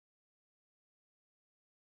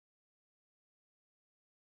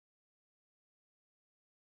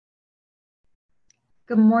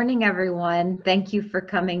Good morning, everyone. Thank you for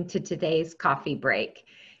coming to today's coffee break.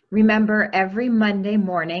 Remember, every Monday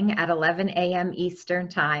morning at 11 a.m. Eastern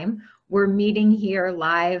Time, we're meeting here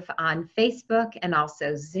live on Facebook and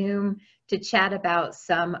also Zoom to chat about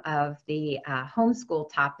some of the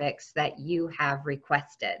homeschool topics that you have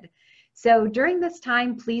requested. So during this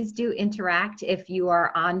time, please do interact. If you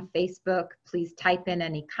are on Facebook, please type in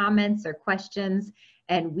any comments or questions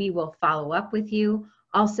and we will follow up with you.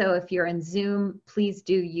 Also, if you're in Zoom, please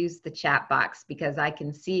do use the chat box because I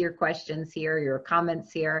can see your questions here, your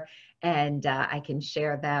comments here, and I can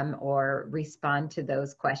share them or respond to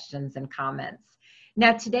those questions and comments.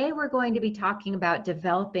 Now, today we're going to be talking about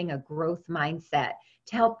developing a growth mindset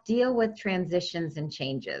to help deal with transitions and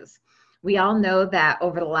changes. We all know that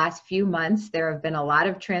over the last few months, there have been a lot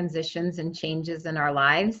of transitions and changes in our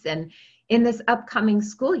lives. And in this upcoming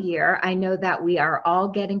school year, I know that we are all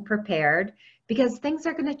getting prepared because things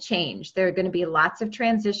are going to change. There are going to be lots of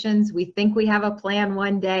transitions. We think we have a plan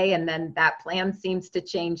one day, and then that plan seems to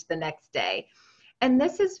change the next day. And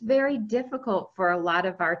this is very difficult for a lot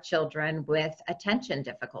of our children with attention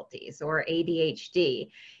difficulties or ADHD.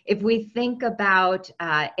 If we think about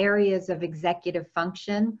areas of executive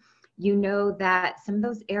function, you know that some of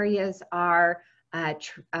those areas are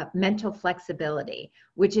mental flexibility,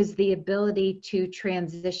 which is the ability to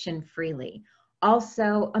transition freely.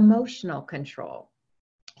 Also, emotional control.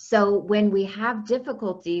 So when we have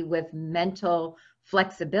difficulty with mental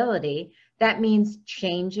flexibility, that means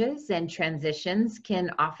changes and transitions can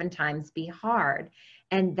oftentimes be hard.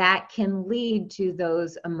 And that can lead to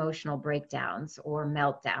those emotional breakdowns or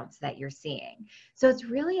meltdowns that you're seeing. So it's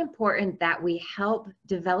really important that we help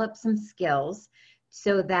develop some skills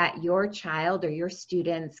so that your child or your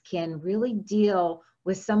students can really deal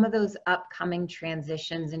with some of those upcoming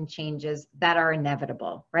transitions and changes that are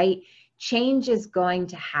inevitable, right? Change is going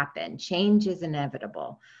to happen. Change is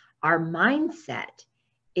inevitable. Our mindset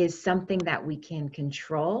is something that we can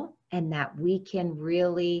control and that we can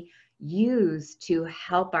really use to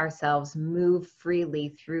help ourselves move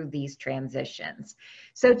freely through these transitions.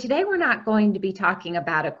 So today we're not going to be talking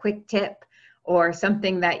about a quick tip or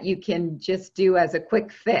something that you can just do as a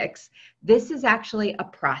quick fix. This is actually a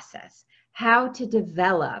process. How to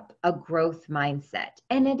develop a growth mindset.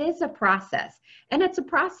 And it is a process. And it's a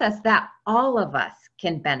process that all of us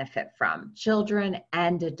can benefit from, children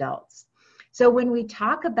and adults. So when we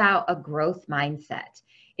talk about a growth mindset,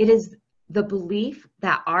 it is the belief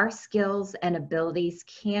that our skills and abilities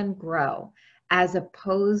can grow as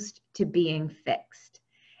opposed to being fixed.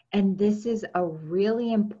 And this is a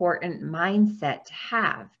really important mindset to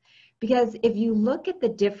have. Because if you look at the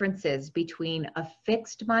differences between a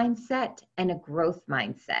fixed mindset and a growth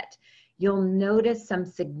mindset, you'll notice some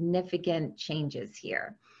significant changes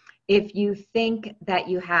here. If you think that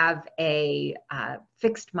you have a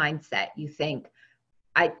fixed mindset, you think,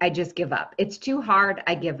 I just give up. It's too hard,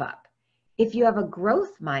 I give up. If you have a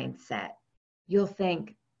growth mindset, you'll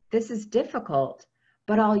think, this is difficult,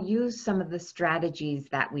 but I'll use some of the strategies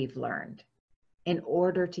that we've learned in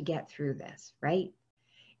order to get through this, right?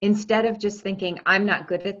 Instead of just thinking, I'm not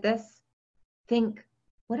good at this, think,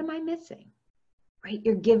 what am I missing? Right?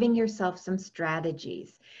 You're giving yourself some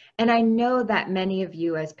strategies. And I know that many of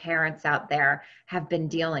you as parents out there have been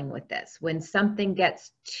dealing with this. When something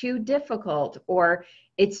gets too difficult or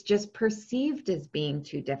it's just perceived as being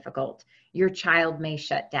too difficult, your child may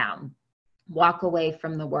shut down, walk away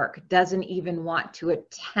from the work, doesn't even want to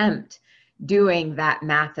attempt doing that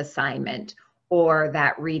math assignment or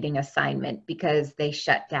that reading assignment because they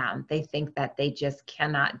shut down. They think that they just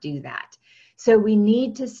cannot do that. So we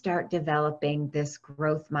need to start developing this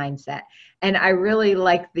growth mindset. And I really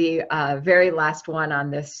like the very last one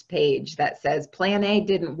on this page that says, plan A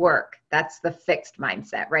didn't work. That's the fixed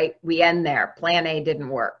mindset, right? We end there, plan A didn't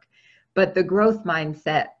work. But the growth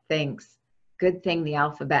mindset thinks, good thing the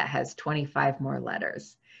alphabet has 25 more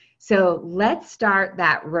letters. So let's start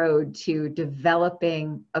that road to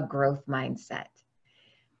developing a growth mindset.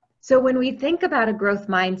 So when we think about a growth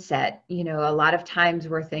mindset, you know, a lot of times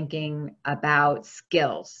we're thinking about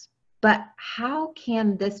skills, but how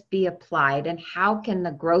can this be applied and how can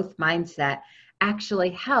the growth mindset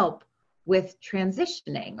actually help with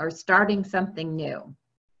transitioning or starting something new?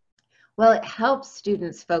 Well, it helps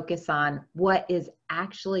students focus on what is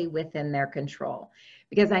actually within their control.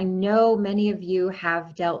 Because I know many of you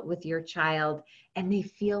have dealt with your child and they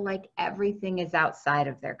feel like everything is outside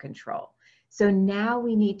of their control. So now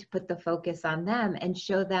we need to put the focus on them and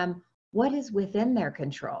show them what is within their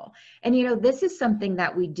control. And you know, this is something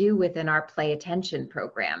that we do within our Play Attention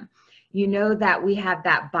program. You know that we have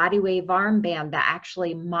that body wave armband that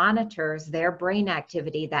actually monitors their brain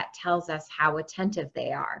activity that tells us how attentive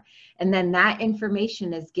they are. And then that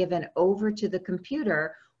information is given over to the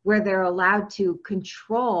computer where they're allowed to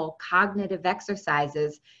control cognitive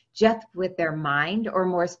exercises just with their mind, or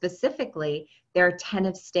more specifically, their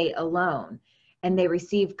attentive state alone. And they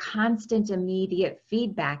receive constant immediate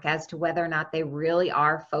feedback as to whether or not they really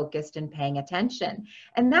are focused and paying attention.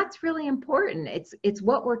 And that's really important. It's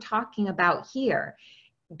what we're talking about here.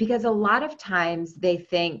 Because a lot of times they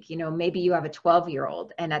think, maybe you have a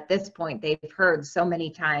 12-year-old, and at this point they've heard so many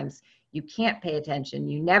times, you can't pay attention,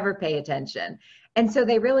 you never pay attention. And so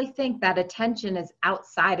they really think that attention is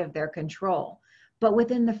outside of their control. But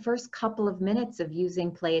within the first couple of minutes of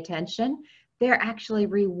using Play Attention, they're actually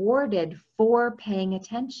rewarded for paying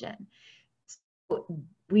attention. So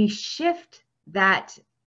we shift that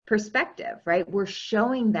perspective, right? We're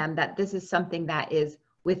showing them that this is something that is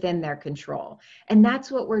within their control. And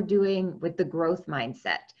that's what we're doing with the growth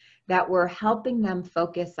mindset, that we're helping them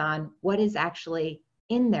focus on what is actually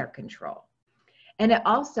in their control. And it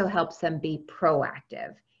also helps them be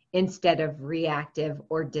proactive instead of reactive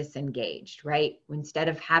or disengaged, right? Instead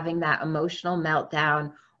of having that emotional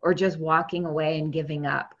meltdown or just walking away and giving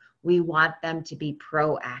up, we want them to be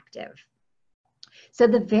proactive. So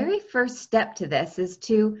the very first step to this is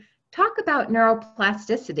to talk about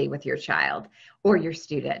neuroplasticity with your child or your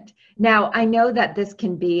student. Now, I know that this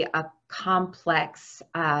can be a complex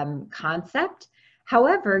concept.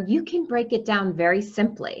 However, you can break it down very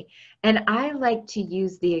simply. And I like to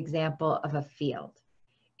use the example of a field.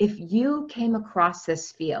 If you came across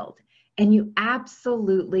this field and you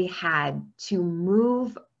absolutely had to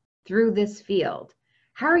move through this field,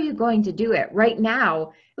 how are you going to do it? Right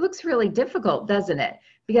now, it looks really difficult, doesn't it?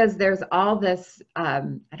 Because there's all this, I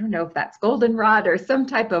don't know if that's goldenrod or some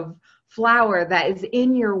type of flower that is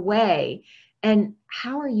in your way. And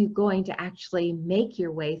how are you going to actually make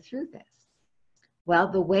your way through this? Well,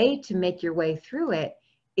 the way to make your way through it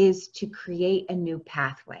is to create a new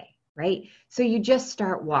pathway, right? So you just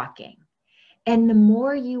start walking. And the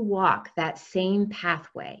more you walk that same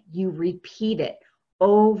pathway, you repeat it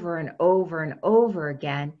over and over and over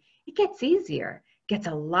again, it gets easier. It gets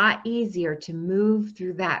a lot easier to move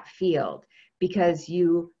through that field because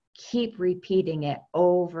you keep repeating it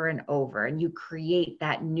over and over, and you create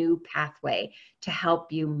that new pathway to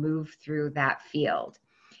help you move through that field.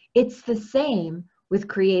 It's the same with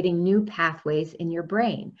creating new pathways in your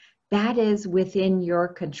brain. That is within your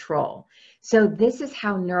control. So this is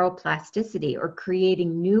how neuroplasticity, or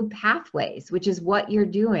creating new pathways, which is what you're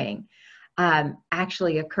doing,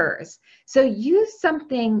 actually occurs. So use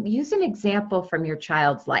an example from your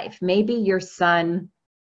child's life. Maybe your son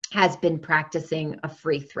has been practicing a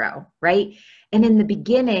free throw, right? And in the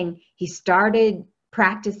beginning, he started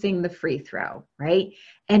practicing the free throw, right?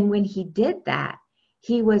 And when he did that,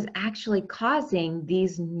 he was actually causing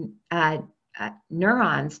these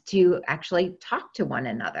neurons to actually talk to one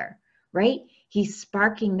another, right? He's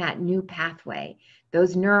sparking that new pathway.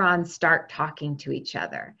 Those neurons start talking to each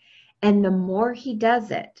other. And the more he does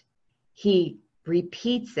it, he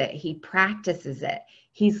repeats it, he practices it,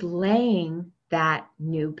 he's laying that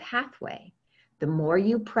new pathway. The more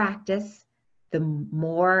you practice, the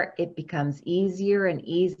more it becomes easier and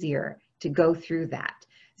easier to go through that.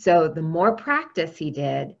 So the more practice he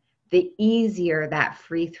did, the easier that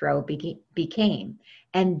free throw became.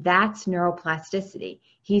 And that's neuroplasticity.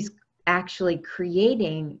 He's actually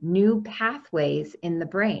creating new pathways in the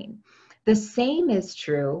brain. The same is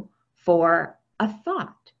true for a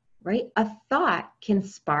thought, right? A thought can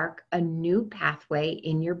spark a new pathway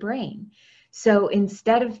in your brain. So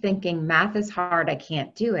instead of thinking math is hard, I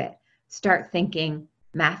can't do it, start thinking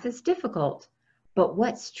math is difficult, but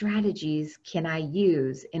what strategies can I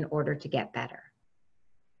use in order to get better?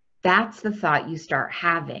 That's the thought you start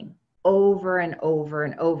having over and over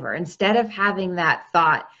and over. Instead of having that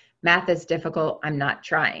thought, math is difficult, I'm not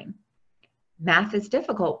trying. Math is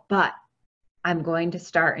difficult, but I'm going to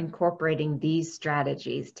start incorporating these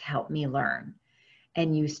strategies to help me learn.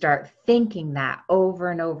 And you start thinking that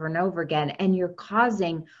over and over and over again, and you're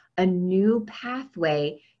causing a new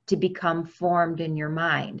pathway to become formed in your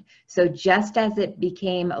mind. So just as it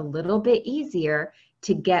became a little bit easier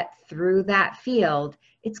to get through that field,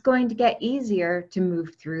 it's going to get easier to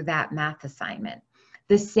move through that math assignment.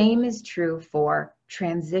 The same is true for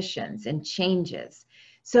transitions and changes.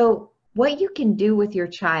 So what you can do with your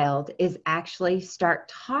child is actually start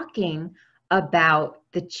talking about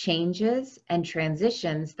the changes and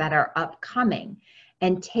transitions that are upcoming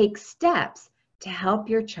and take steps to help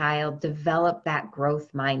your child develop that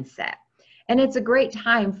growth mindset. And it's a great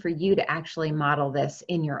time for you to actually model this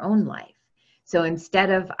in your own life. So instead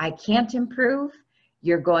of I can't improve,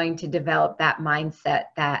 you're going to develop that mindset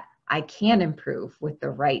that I can improve with the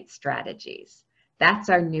right strategies. That's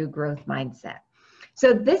our new growth mindset.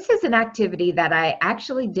 So this is an activity that I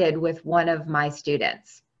actually did with one of my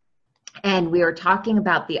students. And we were talking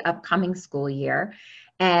about the upcoming school year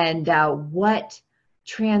and what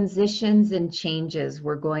transitions and changes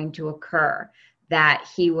were going to occur that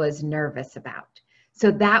he was nervous about.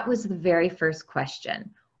 So that was the very first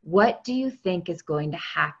question. What do you think is going to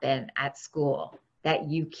happen at school that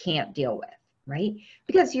you can't deal with, right?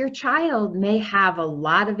 Because your child may have a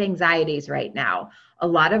lot of anxieties right now, a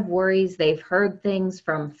lot of worries. They've heard things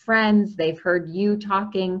from friends. They've heard you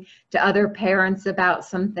talking to other parents about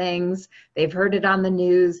some things. They've heard it on the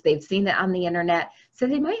news. They've seen it on the internet. So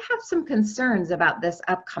they might have some concerns about this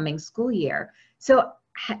upcoming school year. So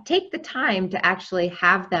take the time to actually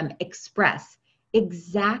have them express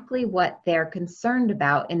exactly what they're concerned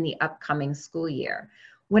about in the upcoming school year.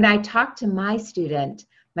 When I talked to my student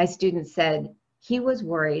said he was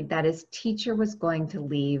worried that his teacher was going to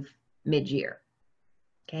leave mid-year.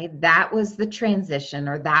 Okay, that was the transition,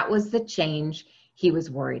 or that was the change he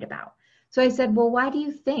was worried about. So I said, well, why do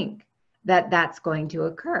you think that that's going to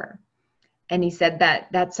occur? And he said that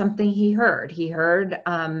that's something he heard. He heard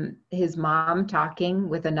his mom talking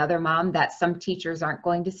with another mom that some teachers aren't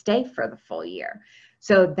going to stay for the full year.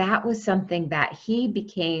 So that was something that he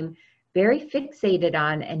became very fixated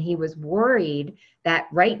on, and he was worried that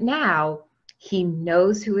right now he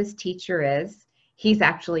knows who his teacher is. He's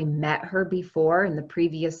actually met her before in the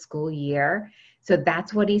previous school year. So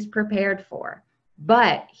that's what he's prepared for.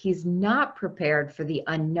 But he's not prepared for the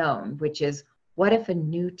unknown, which is, what if a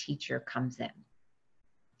new teacher comes in?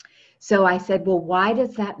 So I said, well, why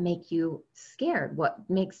does that make you scared? What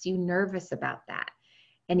makes you nervous about that?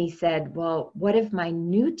 And he said, well, what if my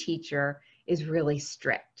new teacher is really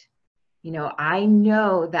strict? You know, I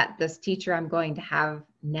know that this teacher I'm going to have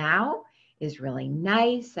now is really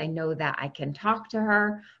nice. I know that I can talk to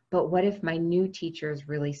her, but what if my new teacher is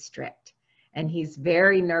really strict? And he's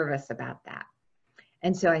very nervous about that.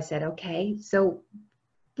 And so I said, okay, so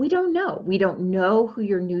we don't know. We don't know who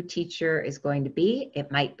your new teacher is going to be.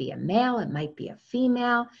 It might be a male, it might be a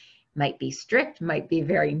female, it might be strict, might be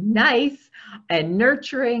very nice and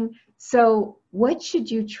nurturing. So what should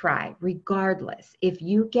you try regardless? If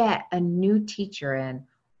you get a new teacher in,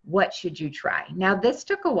 what should you try? Now, this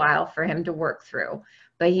took a while for him to work through,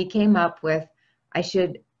 but he came up with, I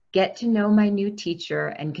should get to know my new teacher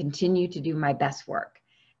and continue to do my best work,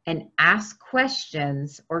 and ask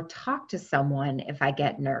questions or talk to someone if I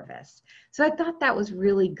get nervous. So I thought that was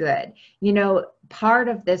really good. You know, part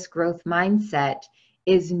of this growth mindset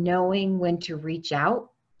is knowing when to reach out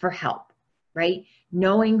for help, right?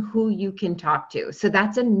 Knowing who you can talk to. So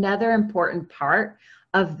that's another important part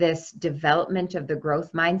of this development of the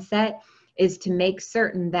growth mindset, is to make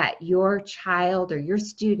certain that your child or your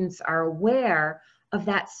students are aware of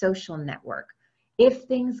that social network. If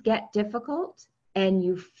things get difficult and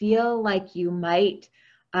you feel like you might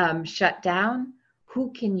shut down,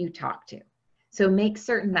 who can you talk to? So make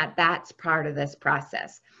certain that that's part of this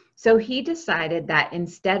process. So he decided that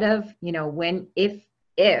instead of, you know, when, if,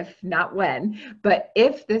 not when, but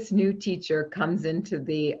if this new teacher comes into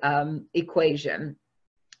the equation,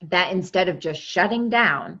 that instead of just shutting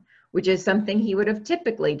down, which is something he would have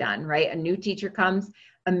typically done, right? A new teacher comes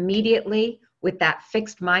immediately with that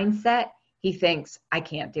fixed mindset. He thinks, I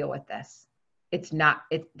can't deal with this.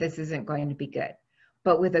 This isn't going to be good.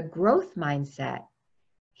 But with a growth mindset,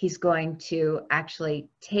 he's going to actually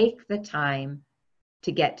take the time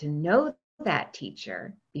to get to know that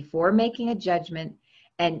teacher before making a judgment.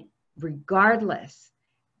 And regardless,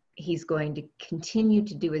 he's going to continue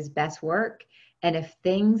to do his best work. And if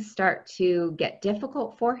things start to get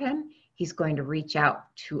difficult for him, he's going to reach out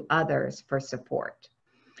to others for support.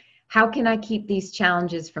 How can I keep these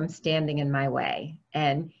challenges from standing in my way?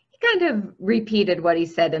 And kind of repeated what he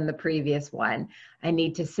said in the previous one. I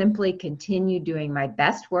need to simply continue doing my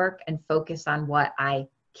best work and focus on what I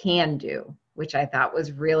can do, which I thought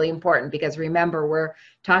was really important, because remember, we're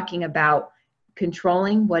talking about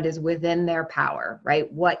controlling what is within their power,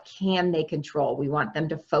 right? What can they control? We want them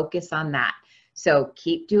to focus on that. So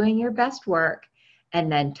keep doing your best work, and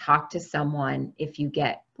then talk to someone if you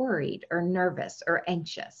get worried or nervous or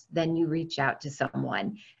anxious. Then you reach out to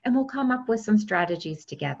someone and we'll come up with some strategies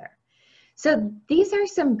together. So these are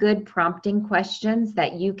some good prompting questions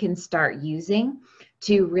that you can start using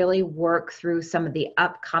to really work through some of the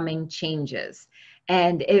upcoming changes.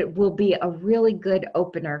 And it will be a really good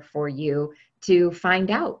opener for you to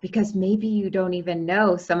find out, because maybe you don't even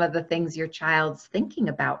know some of the things your child's thinking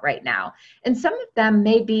about right now. And some of them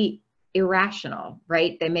may be irrational,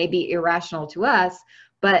 right? They may be irrational to us,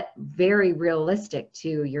 but very realistic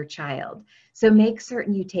to your child. So make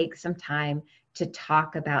certain you take some time to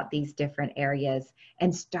talk about these different areas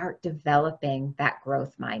and start developing that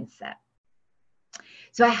growth mindset.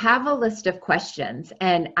 So I have a list of questions,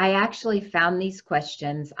 and I actually found these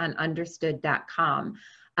questions on understood.com.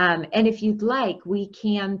 And if you'd like, we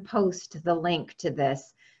can post the link to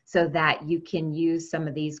this so that you can use some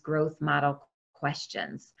of these growth model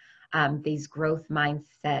questions, these growth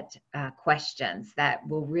mindset questions that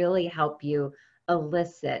will really help you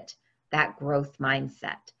elicit that growth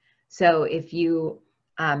mindset. So if you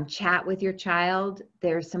chat with your child,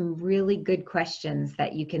 there's some really good questions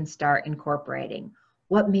that you can start incorporating.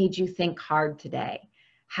 What made you think hard today?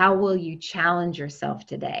 How will you challenge yourself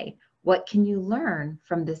today? What can you learn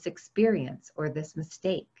from this experience or this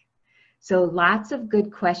mistake? So lots of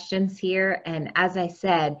good questions here. And as I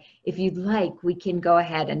said, if you'd like, we can go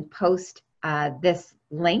ahead and post this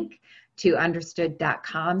link to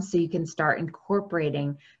understood.com so you can start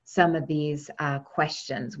incorporating some of these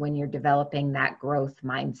questions when you're developing that growth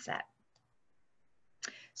mindset.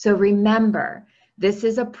 So remember, this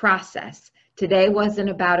is a process. Today wasn't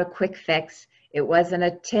about a quick fix. It wasn't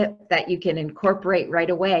a tip that you can incorporate right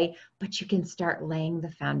away, but you can start laying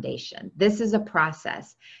the foundation. This is a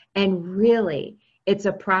process. And really, it's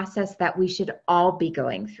a process that we should all be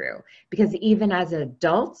going through, because even as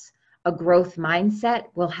adults, a growth mindset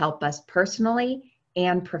will help us personally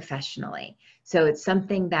and professionally. So it's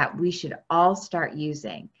something that we should all start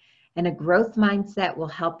using. And a growth mindset will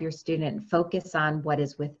help your student focus on what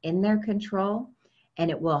is within their control, and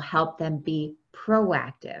it will help them be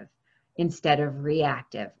proactive instead of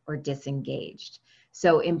reactive or disengaged.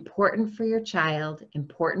 So important for your child,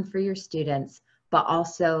 important for your students, but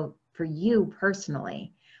also for you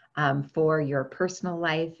personally, for your personal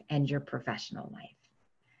life and your professional life.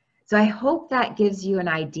 So I hope that gives you an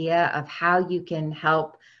idea of how you can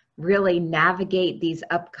help really navigate these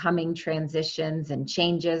upcoming transitions and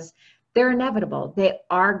changes. They're inevitable. They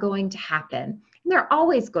are going to happen. And they're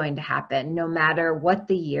always going to happen, no matter what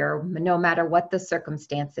the year, no matter what the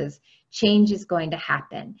circumstances, change is going to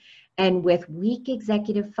happen. And with weak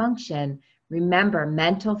executive function, remember,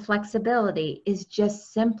 mental flexibility is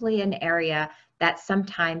just simply an area that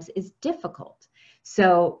sometimes is difficult.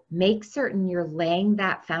 So make certain you're laying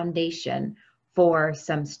that foundation for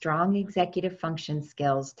some strong executive function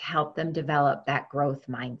skills to help them develop that growth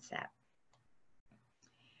mindset.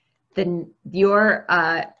 Then your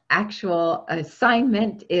actual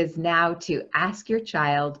assignment is now to ask your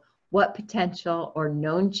child what potential or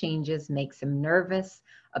known changes makes them nervous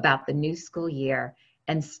about the new school year,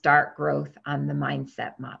 and start growth on the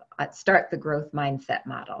mindset model. Start the growth mindset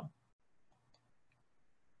model.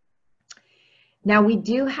 Now, we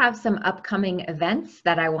do have some upcoming events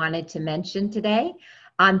that I wanted to mention today.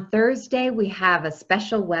 On Thursday, we have a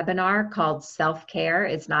special webinar called Self-Care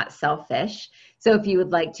is Not Selfish. So if you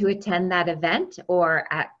would like to attend that event, or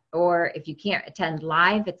if you can't attend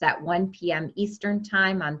live, it's at 1 p.m. Eastern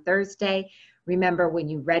Time on Thursday. Remember, when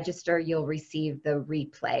you register, you'll receive the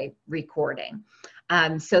replay recording.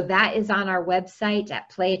 So that is on our website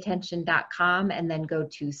at playattention.com, and then go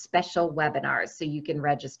to special webinars so you can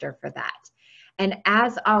register for that. And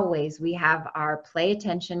as always, we have our Play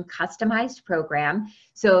Attention customized program.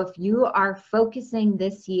 So if you are focusing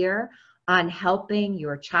this year on helping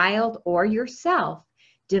your child or yourself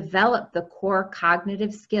develop the core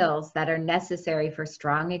cognitive skills that are necessary for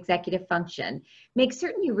strong executive function, make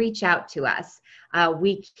certain you reach out to us.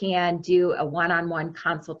 We can do a one-on-one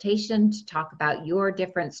consultation to talk about your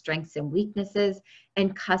different strengths and weaknesses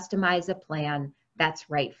and customize a plan that's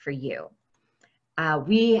right for you.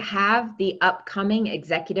 We have the upcoming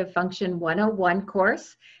Executive Function 101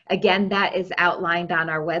 course. Again, that is outlined on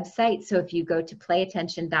our website. So if you go to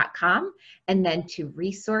playattention.com and then to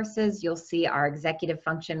resources, you'll see our Executive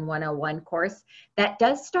Function 101 course. That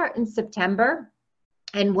does start in September.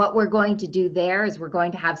 And what we're going to do there is we're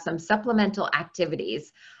going to have some supplemental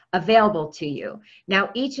activities available to you. Now,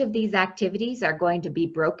 each of these activities are going to be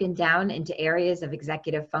broken down into areas of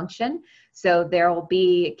executive function. So there will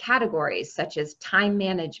be categories such as time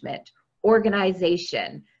management,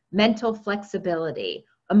 organization, mental flexibility,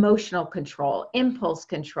 emotional control, impulse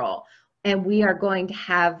control. And we are going to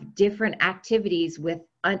have different activities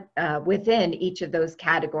within each of those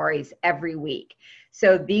categories every week.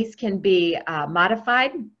 So these can be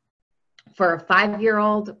modified for a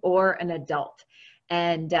 5-year-old or an adult.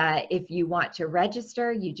 And if you want to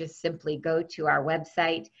register, you just simply go to our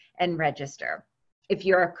website and register. If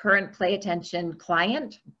you're a current Play Attention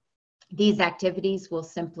client, these activities will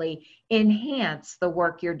simply enhance the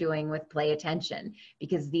work you're doing with Play Attention,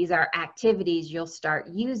 because these are activities you'll start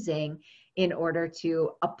using in order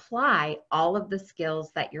to apply all of the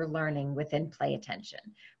skills that you're learning within Play Attention.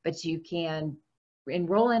 But you can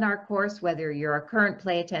enroll in our course whether you're a current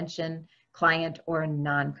Play Attention client or a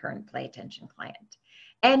non-current Play Attention client.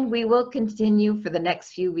 And we will continue for the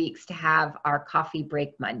next few weeks to have our Coffee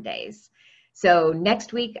Break Mondays. So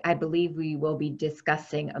next week, I believe we will be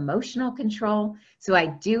discussing emotional control. So I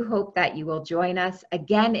do hope that you will join us.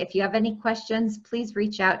 Again, if you have any questions, please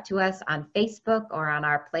reach out to us on Facebook or on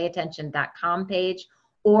our playattention.com page,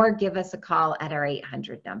 or give us a call at our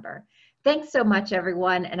 800 number. Thanks so much,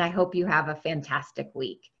 everyone, and I hope you have a fantastic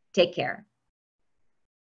week. Take care.